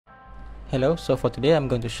Hello, so for today I'm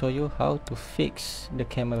going to show you how to fix the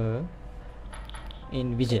camera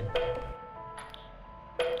in Vigil.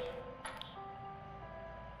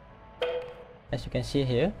 As you can see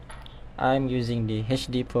here, I'm using the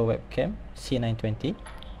HD Pro Webcam C920,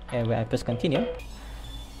 and when I press continue,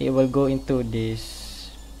 it will go into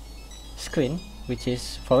this screen which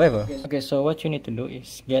is forever. Okay, so what you need to do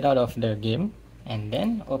is get out of the game and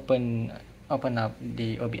then open up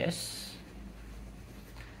the OBS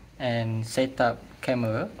and set up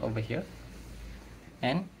camera over here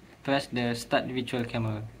and press the start virtual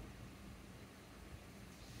camera,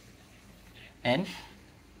 and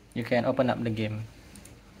you can open up the game.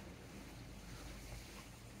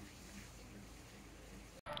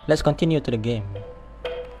 Let's continue to the game.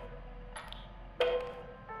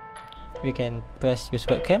 We can press use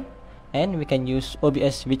webcam, and we can use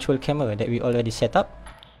OBS virtual camera that we already set up.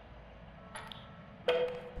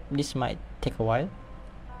 This might take a while.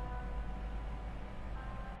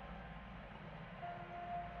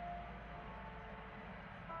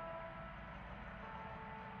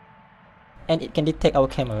 And it can detect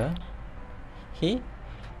our camera. Here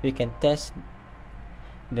we can test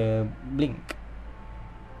the blink.